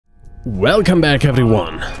Welcome back,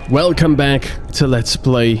 everyone. Welcome back to Let's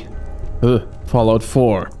Play Fallout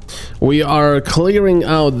 4. We are clearing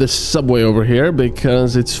out this subway over here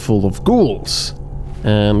because it's full of ghouls.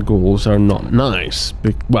 And ghouls are not nice.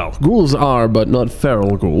 Well, ghouls are, but not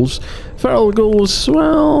feral ghouls. Feral ghouls,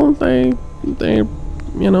 well, they're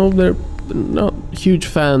not huge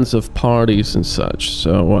fans of parties and such.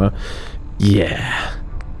 So, yeah.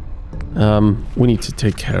 We need to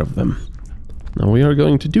take care of them. Now we are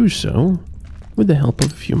going to do so with the help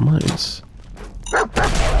of a few mines.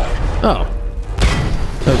 Oh.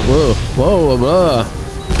 Whoa.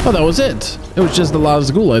 Oh, that was it. It was just the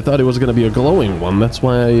last ghoul. I thought it was going to be a glowing one. That's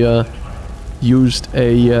why I used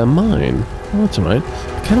a mine. Oh, that's alright.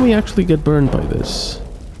 Can we actually get burned by this?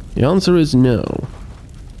 The answer is no.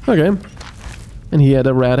 Okay. And he had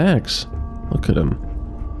a red axe. Look at him.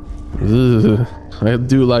 Ugh. I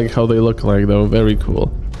do like how they look like, though. Very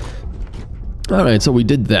cool. Alright, so we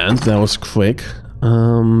did that. That was quick.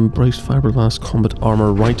 Braced fiberglass combat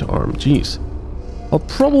armor right arm. Jeez. I'll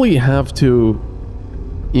probably have to,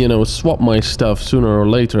 you know, swap my stuff sooner or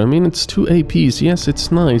later. I mean, it's 2 APs. Yes,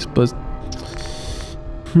 it's nice, but...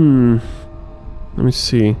 Let me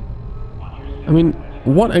see. I mean,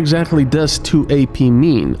 what exactly does 2 AP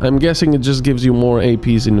mean? I'm guessing it just gives you more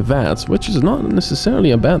APs in VATS, which is not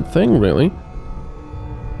necessarily a bad thing, really.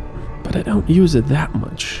 But I don't use it that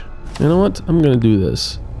much. You know what? I'm gonna do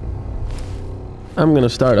this. I'm gonna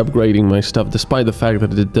start upgrading my stuff, despite the fact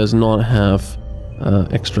that it does not have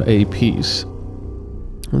extra APs.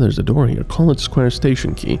 Oh, there's a door here. College Square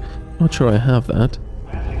station key. Not sure I have that.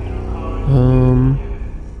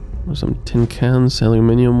 Some tin cans,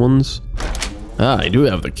 aluminium ones. Ah, I do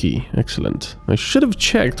have the key. Excellent. I should have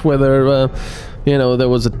checked whether, you know, there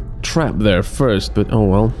was a trap there first, but oh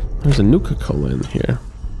well. There's a Nuka-Cola in here.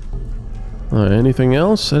 Anything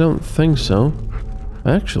else? I don't think so.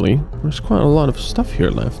 Actually, there's quite a lot of stuff here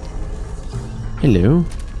left. Hello.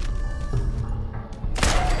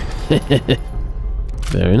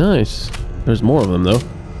 Very nice. There's more of them, though.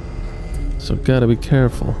 So gotta be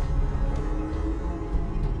careful.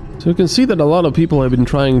 So you can see that a lot of people have been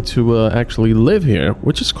trying to actually live here,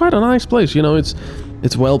 which is quite a nice place. You know, it's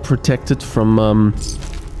well protected from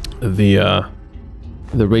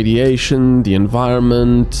the radiation, the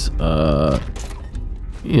environment,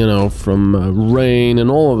 you know, from rain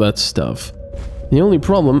and all of that stuff. The only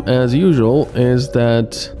problem, as usual, is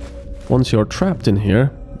that once you're trapped in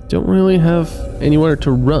here, you don't really have anywhere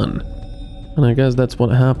to run. And I guess that's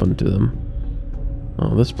what happened to them.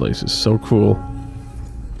 Oh, this place is so cool.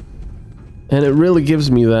 And it really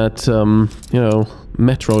gives me that, you know,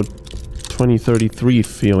 Metro 2033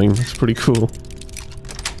 feeling. It's pretty cool.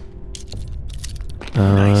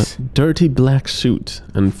 Nice. Dirty black suit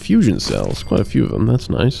and fusion cells, quite a few of them, that's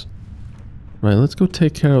nice. Right, let's go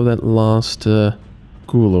take care of that last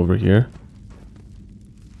ghoul over here.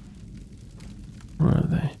 Where are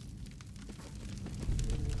they?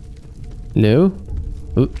 Hello?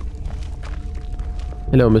 Ooh.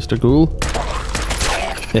 Hello, Mr. Ghoul.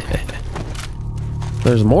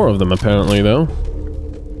 There's more of them apparently, though.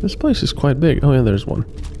 This place is quite big. Oh yeah, there's one.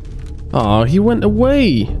 Aw, he went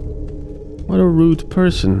away! What a rude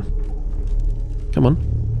person. Come on,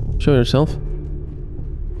 show yourself.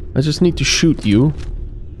 I just need to shoot you.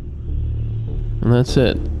 And that's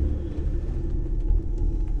it.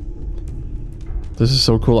 This is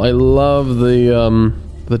so cool. I love the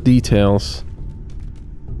details.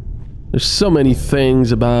 There's so many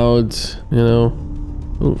things about, you know...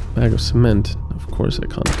 Oh, bag of cement. Of course I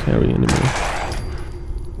can't carry anymore.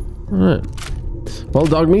 Alright. Well,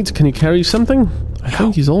 dog meat, can you carry something? I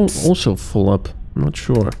think he's also full up. I'm not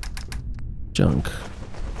sure. Junk.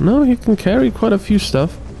 No, he can carry quite a few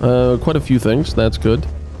stuff. Quite a few things. That's good.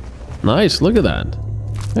 Nice, look at that.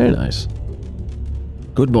 Very nice.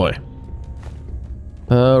 Good boy.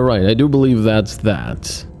 Right, I do believe that's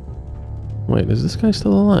that. Wait, is this guy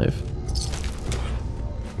still alive?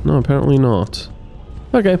 No, apparently not.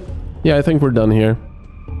 Okay. Yeah, I think we're done here.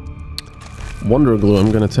 Wonder glue,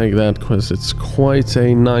 I'm gonna take that because it's quite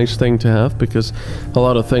a nice thing to have, because a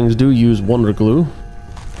lot of things do use wonder glue.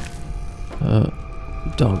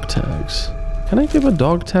 Dog tags. Can I give a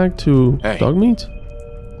dog tag to dog meat?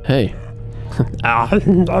 Hey.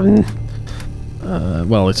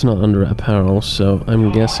 Well, it's not under apparel, so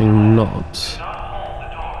I'm guessing not.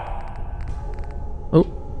 Oh,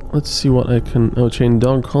 let's see what I can... Oh, chain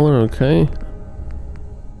dog collar, okay.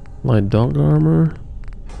 Light dog armor.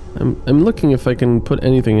 I'm looking if I can put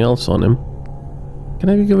anything else on him. Can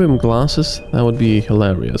I give him glasses? That would be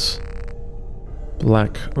hilarious.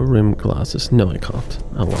 Black rim glasses. No, I can't.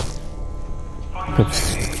 Oh well.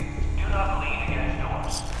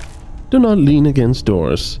 Do not lean against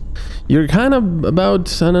doors. You're kind of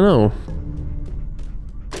about, I don't know,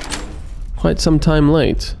 quite some time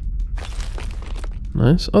late.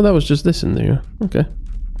 Nice. Oh, that was just this in there. Okay.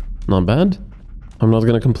 Not bad. I'm not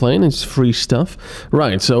gonna complain, it's free stuff.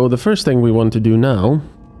 Right, so the first thing we want to do now...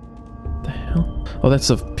 What the hell? Oh,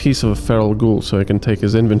 that's a piece of a feral ghoul, so I can take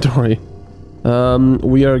his inventory.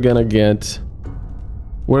 We're gonna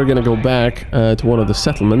go back to one of the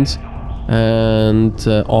settlements and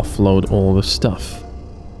offload all the stuff.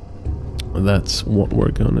 That's what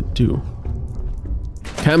we're gonna do.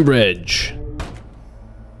 Cambridge!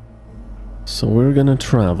 So we're gonna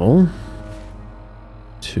travel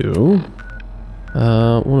to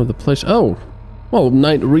one of the places. Oh, well,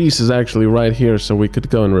 Knight Reese is actually right here, so we could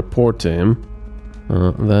go and report to him.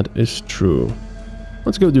 That is true.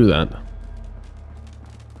 Let's go do that.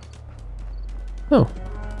 Oh,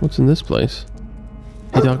 what's in this place?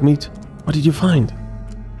 Hey, dog meat. What did you find?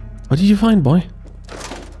 What did you find, boy?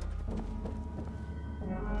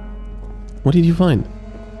 What did you find?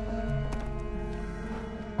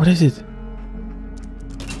 What is it?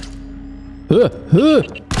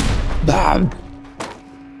 Bad.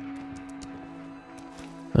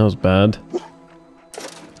 That was bad.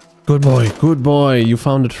 Good boy, good boy. You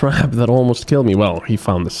found a trap that almost killed me. Well, he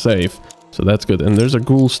found the safe, so that's good. And there's a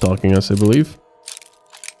ghoul stalking us, I believe.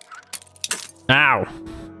 Ow!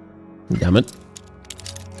 Damn it.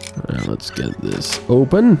 Alright, let's get this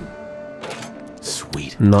open.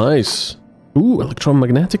 Sweet. Nice. Ooh,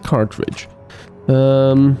 electromagnetic cartridge.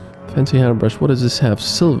 Fancy hairbrush. What does this have?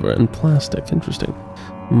 Silver and plastic. Interesting.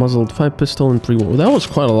 Muzzled 5 pistol and pre-war. That was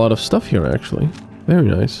quite a lot of stuff here, actually. Very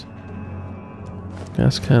nice.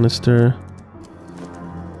 Gas canister.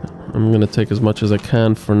 I'm gonna take as much as I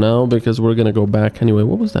can for now, because we're gonna go back anyway.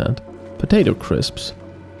 What was that? Potato crisps.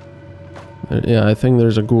 Yeah, I think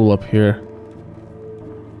there's a ghoul up here.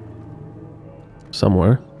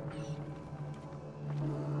 Somewhere.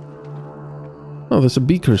 Oh, there's a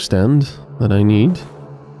beaker stand that I need.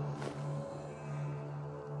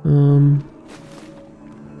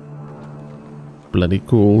 Bloody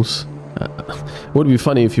ghouls. Would be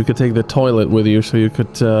funny if you could take the toilet with you, so you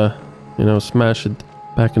could, you know, smash it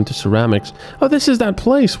back into ceramics. Oh, this is that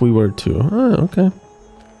place we were to. Oh, okay.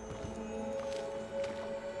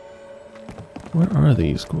 Where are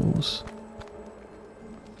these ghouls?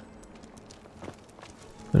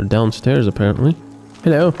 They're downstairs, apparently.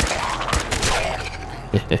 Hello.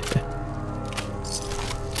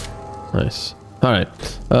 Nice.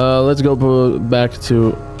 Alright. Let's go back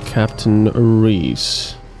to Captain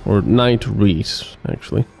Reese. Or Knight Reese,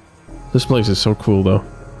 actually. This place is so cool, though.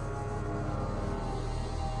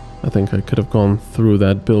 I think I could have gone through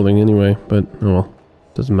that building anyway, but oh well.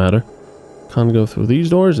 Doesn't matter. Can't go through these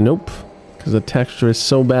doors? Nope. Because the texture is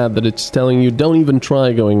so bad that it's telling you don't even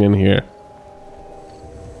try going in here.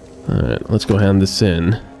 Alright, let's go hand this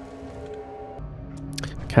in.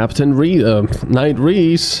 Captain Knight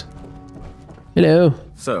Reese. Hello.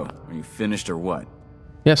 So, are you finished or what?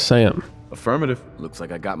 Yes, I am. Affirmative. Looks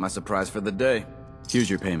like I got my surprise for the day. Here's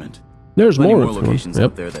your payment. There's Plenty more more of locations them.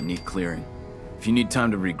 up there that need clearing. If you need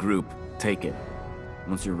time to regroup, take it.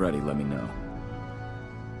 Once you're ready, let me know.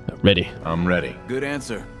 Ready. I'm ready. Good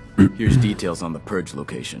answer. Here's details on the purge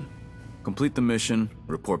location. Complete the mission,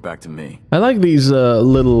 report back to me. I like these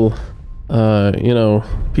little, you know,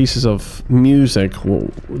 pieces of music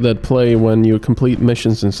that play when you complete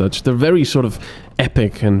missions and such. They're very sort of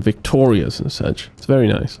epic and victorious and such. It's very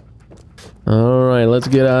nice. Alright, let's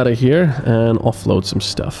get out of here and offload some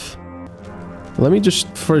stuff. Let me just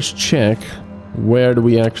first check, where do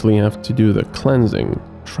we actually have to do the cleansing?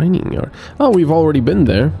 Training yard. Oh, we've already been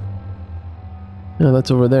there. Yeah, that's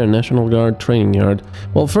over there, National Guard training yard.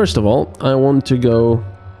 Well, first of all, I want to go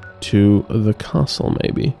to the castle,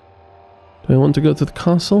 maybe. Do I want to go to the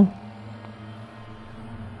castle?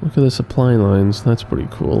 Look at the supply lines, that's pretty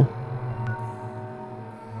cool.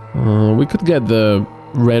 We could get the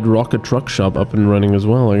Red Rocket Truck Shop up and running as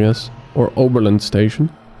well, I guess. Or Oberland Station.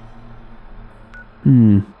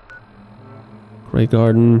 Grey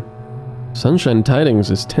Garden. Sunshine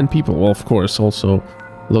Tidings is 10 people. Well, of course, also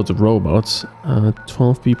loads of robots.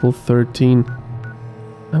 12 people, 13.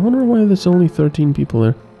 I wonder why there's only 13 people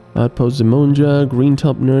there. Outpost Zimonja,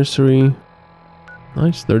 Greentop Nursery.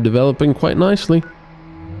 Nice, they're developing quite nicely.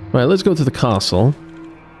 Right, let's go to the castle.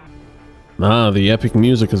 Ah, the epic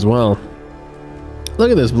music as well. Look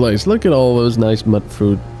at this place. Look at all those nice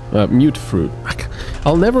mute fruit.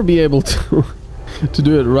 I'll never be able to to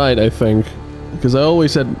do it right, I think, because I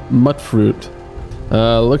always said mut fruit.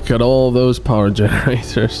 Look at all those power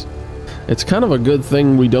generators. It's kind of a good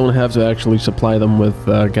thing we don't have to actually supply them with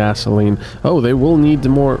gasoline. Oh, they will need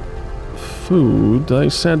more food, I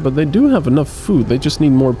said, but they do have enough food. They just need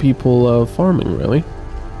more people farming, really.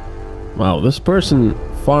 Wow, this person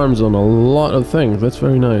farms on a lot of things. That's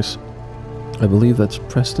very nice. I believe that's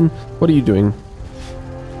Preston. What are you doing?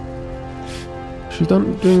 She's not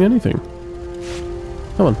doing anything.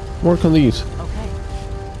 Come on, work on these. Okay.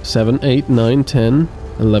 7, 8, 9, 10,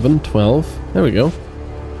 11, 12. There we go.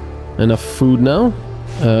 Enough food now.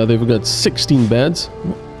 They've got 16 beds.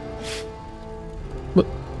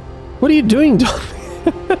 What are you doing, Don?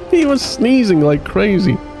 He was sneezing like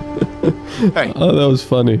crazy. Hey. Oh, that was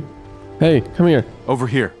funny. Hey, come here. Over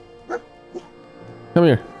here. Come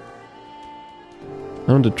here.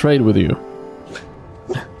 I want to trade with you.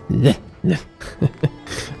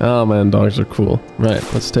 Oh man, dogs are cool. Right,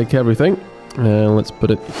 let's take everything. And let's put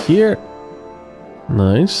it here.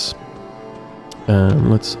 Nice. And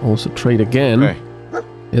let's also trade again. Hey.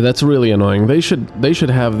 Yeah, that's really annoying. They should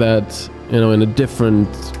have that, you know, in a different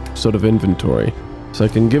sort of inventory. So I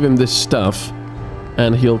can give him this stuff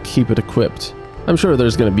and he'll keep it equipped. I'm sure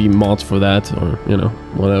there's gonna be mods for that, or, you know,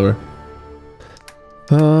 whatever.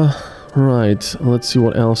 Right, let's see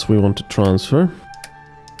what else we want to transfer.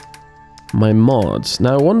 My mods.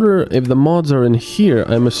 Now I wonder if the mods are in here.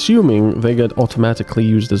 I'm assuming they get automatically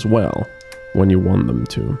used as well when you want them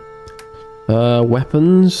to.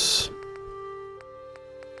 Weapons.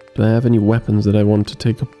 Do I have any weapons that I want to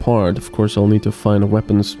take apart? Of course I'll need to find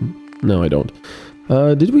weapons. No, I don't.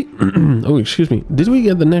 Did we... oh, excuse me. Did we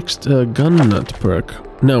get the next gun nut perk?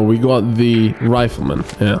 No, we got the rifleman.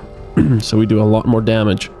 Yeah. So we do a lot more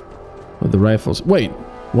damage with the rifles. Wait,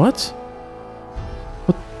 what?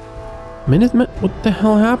 What? Minuteman? What the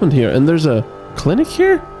hell happened here? And there's a clinic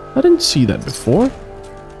here? I didn't see that before.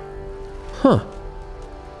 Huh.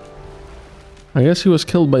 I guess he was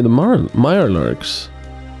killed by the Mirelurks.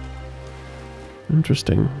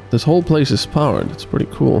 Interesting. This whole place is powered. It's pretty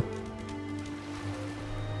cool.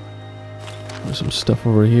 There's some stuff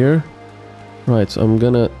over here. Right, so I'm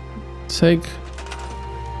gonna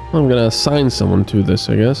assign someone to this,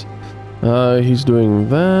 I guess. He's doing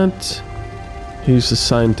that. He's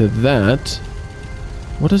assigned to that.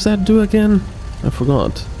 What does that do again? I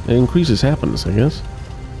forgot. It increases happiness, I guess.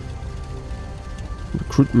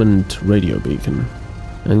 Recruitment radio beacon.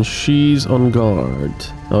 And she's on guard.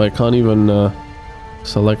 Oh, I can't even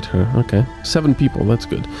select her. Okay. 7 people, that's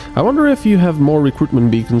good. I wonder if you have more recruitment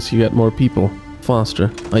beacons, you get more people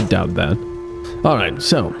faster. I doubt that. Alright,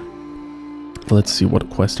 so let's see, what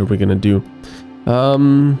quest are we gonna do?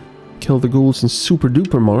 Kill the ghouls in Super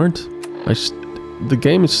Duper Mart. The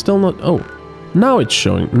game is still not... Oh, now it's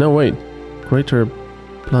showing. No, wait. Greater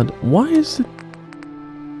blood. Why is it...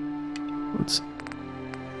 Let's...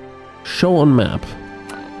 Show on map.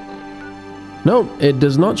 No, it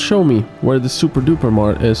does not show me where the Super Duper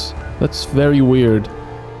Mart is. That's very weird.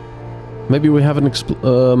 Maybe we haven't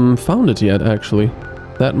found it yet, actually.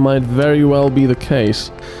 That might very well be the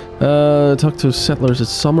case. Talk to settlers at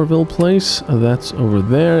Somerville Place. That's over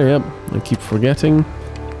there, yep. I keep forgetting.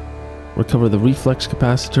 Recover the reflex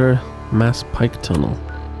capacitor. Mass Pike Tunnel.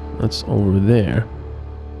 That's over there.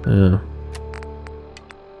 Yeah.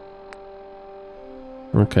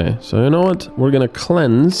 Okay, so you know what? We're gonna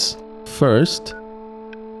cleanse first.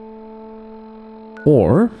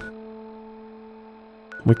 Or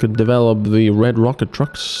we could develop the Red Rocket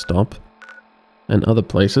Truck Stop and other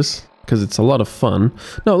places, because it's a lot of fun.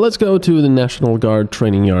 No, let's go to the National Guard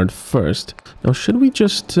training yard first. Now, should we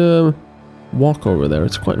just walk over there?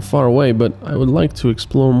 It's quite far away, but I would like to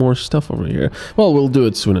explore more stuff over here. Well, we'll do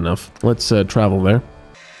it soon enough. Let's travel there.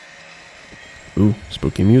 Ooh,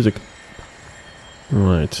 spooky music.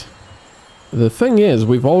 Right. The thing is,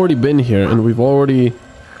 we've already been here, and we've already...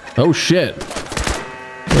 Oh, shit!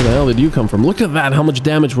 Where the hell did you come from? Look at that, how much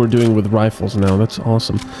damage we're doing with rifles now. That's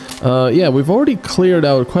awesome. Yeah, we've already cleared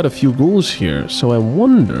out quite a few ghouls here, so I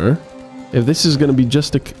wonder if this is gonna be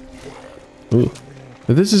just a... Ooh.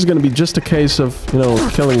 If this is gonna be just a case of, you know,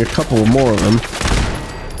 killing a couple more of them.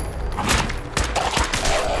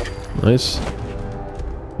 Nice.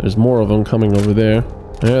 There's more of them coming over there.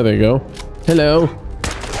 There they go. Hello.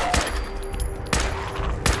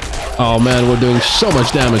 Oh man, we're doing so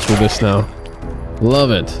much damage with this now. Love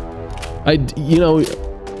it. You know,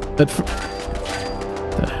 the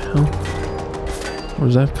hell?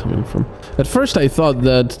 Where's that coming from? At first I thought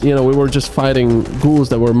that, you know, we were just fighting ghouls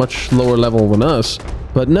that were much lower level than us.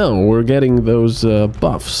 But no, we're getting those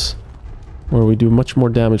buffs, where we do much more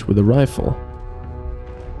damage with the rifle.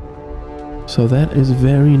 So that is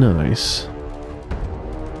very nice.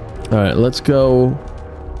 Alright, let's go.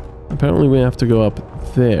 Apparently we have to go up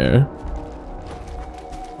there.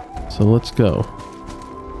 So let's go.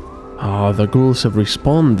 Ah, the ghouls have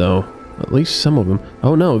respawned though. At least some of them.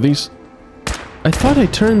 Oh no, these... I thought I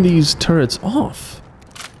turned these turrets off.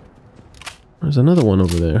 There's another one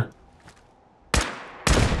over there.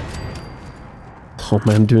 Oh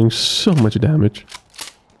man, doing so much damage.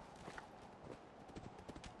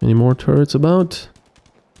 Any more turrets about?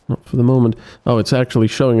 Not for the moment. Oh, it's actually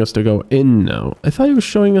showing us to go in now. I thought it was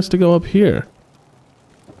showing us to go up here.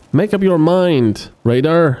 Make up your mind,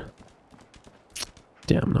 radar.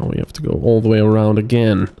 Damn, now we have to go all the way around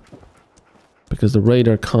again. Because the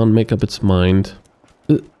radar can't make up its mind.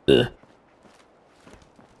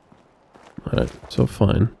 Alright, so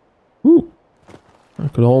fine. Woo! I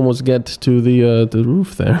could almost get to the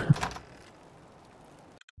roof there.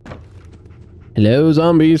 Hello,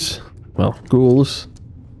 zombies. Well, ghouls.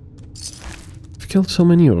 I've killed so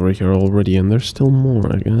many over here already, and there's still more,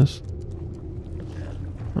 I guess.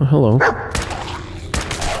 Oh, hello.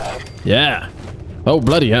 Yeah! Oh,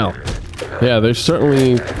 bloody hell. Yeah, they've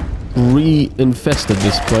certainly re-infested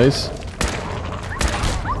this place.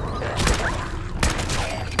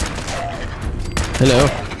 Hello.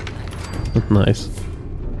 That's nice.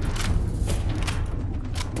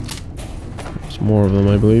 There's more of them,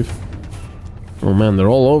 I believe. Oh man, they're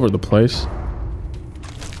all over the place.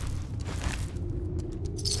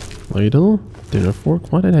 Ladle? Dinner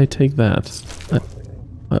fork? Why did I take that?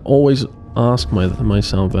 I always ask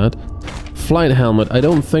myself that. Flight helmet. I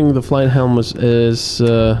don't think the flight helmet is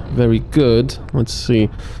very good. Let's see.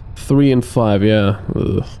 3 and 5, yeah.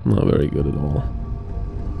 Ugh, not very good at all.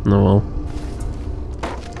 No, well.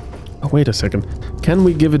 Oh, wait a second. Can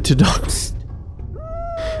we give it to dogs?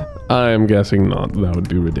 I'm guessing not. That would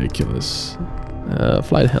be ridiculous.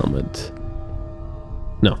 Flight helmet.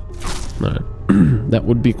 No. Alright. That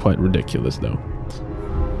would be quite ridiculous, though.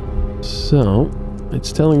 So,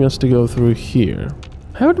 it's telling us to go through here.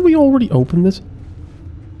 How did we already open this?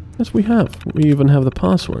 Yes, we have. We even have the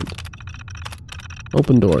password.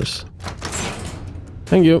 Open doors.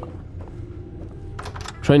 Thank you.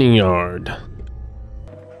 Training yard.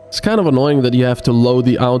 It's kind of annoying that you have to load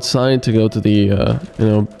the outside to go to the, you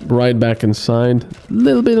know, right back inside. A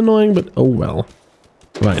little bit annoying, but oh well.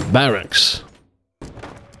 Right, barracks.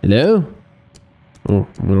 Hello? Oh,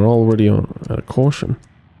 we're already on at a caution.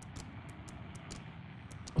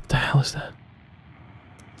 What the hell is that?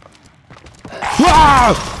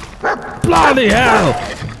 Wow! Bloody hell!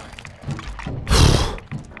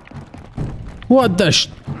 What the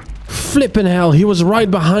flippin' hell? He was right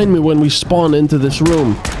behind me when we spawned into this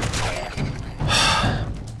room.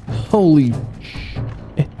 Holy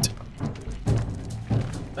shit.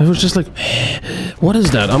 I was just like, what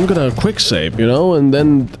is that? I'm gonna quick save, you know, and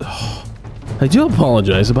then... I do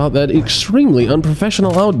apologize about that extremely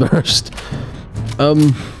unprofessional outburst.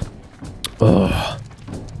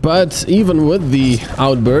 But even with the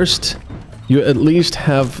outburst, you at least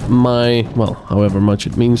have my, well, however much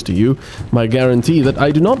it means to you, my guarantee that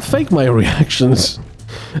I do not fake my reactions,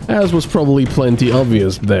 as was probably plenty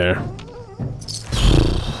obvious there.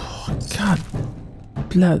 God,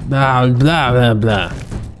 blah, blah, blah, blah, blah.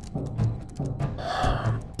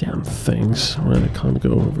 Damn things. Right, I can't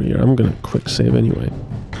go over here. I'm gonna quick save anyway.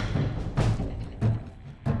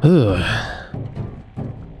 Ugh.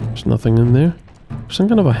 There's nothing in there. There's some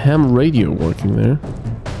kind of a ham radio working there.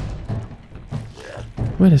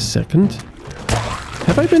 Wait a second.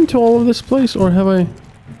 Have I been to all of this place, or have I...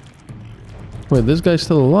 Wait, this guy's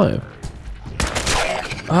still alive.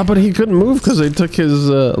 Ah, but he couldn't move because they took his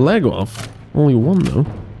leg off. Only one, though.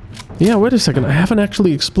 Yeah, wait a second. I haven't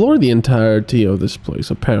actually explored the entirety of this place,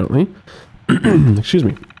 apparently. Excuse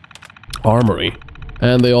me. Armory.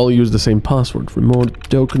 And they all use the same password. Remote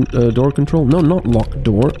door control. No, not locked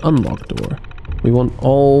door. Unlocked door. We want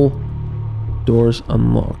all doors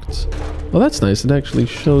unlocked. Well, that's nice. It actually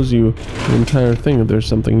shows you the entire thing if there's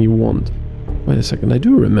something you want. Wait a second. I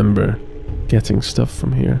do remember getting stuff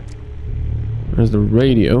from here. There's the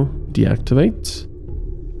radio. Deactivate.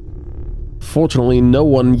 Fortunately, no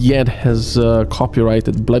one yet has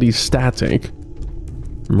copyrighted bloody static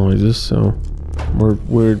noises, so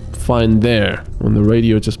we're fine there when the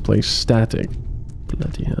radio just plays static.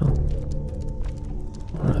 Bloody hell.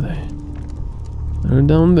 Where are they? They're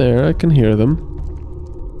down there. I can hear them.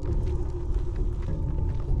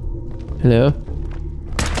 Hello?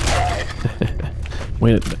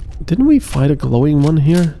 Wait, didn't we fight a glowing one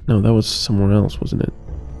here? No, that was somewhere else, wasn't it?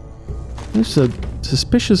 There's a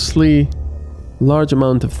suspiciously large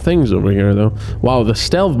amount of things over here, though. Wow, the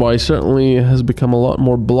stealth boy certainly has become a lot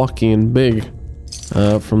more blocky and big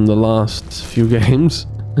from the last few games.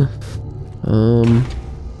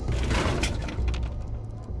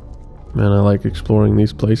 Man, I like exploring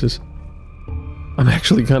these places. I'm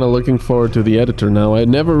actually kind of looking forward to the editor now. I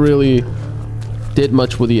never really did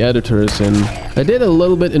much with the editors, and I did a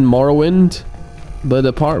little bit in Morrowind, but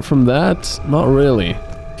apart from that, not really.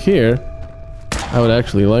 Here, I would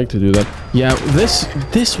actually like to do that. Yeah,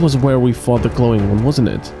 this was where we fought the glowing one, wasn't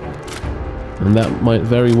it? And that might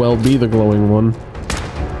very well be the glowing one.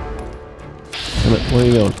 Damn it, where are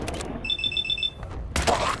you going?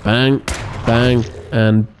 Bang, bang,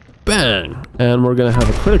 and bang! And we're gonna have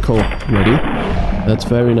a critical ready. That's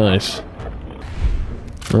very nice.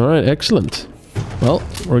 Alright, excellent. Well,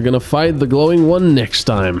 we're gonna fight the glowing one next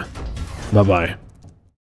time. Bye-bye.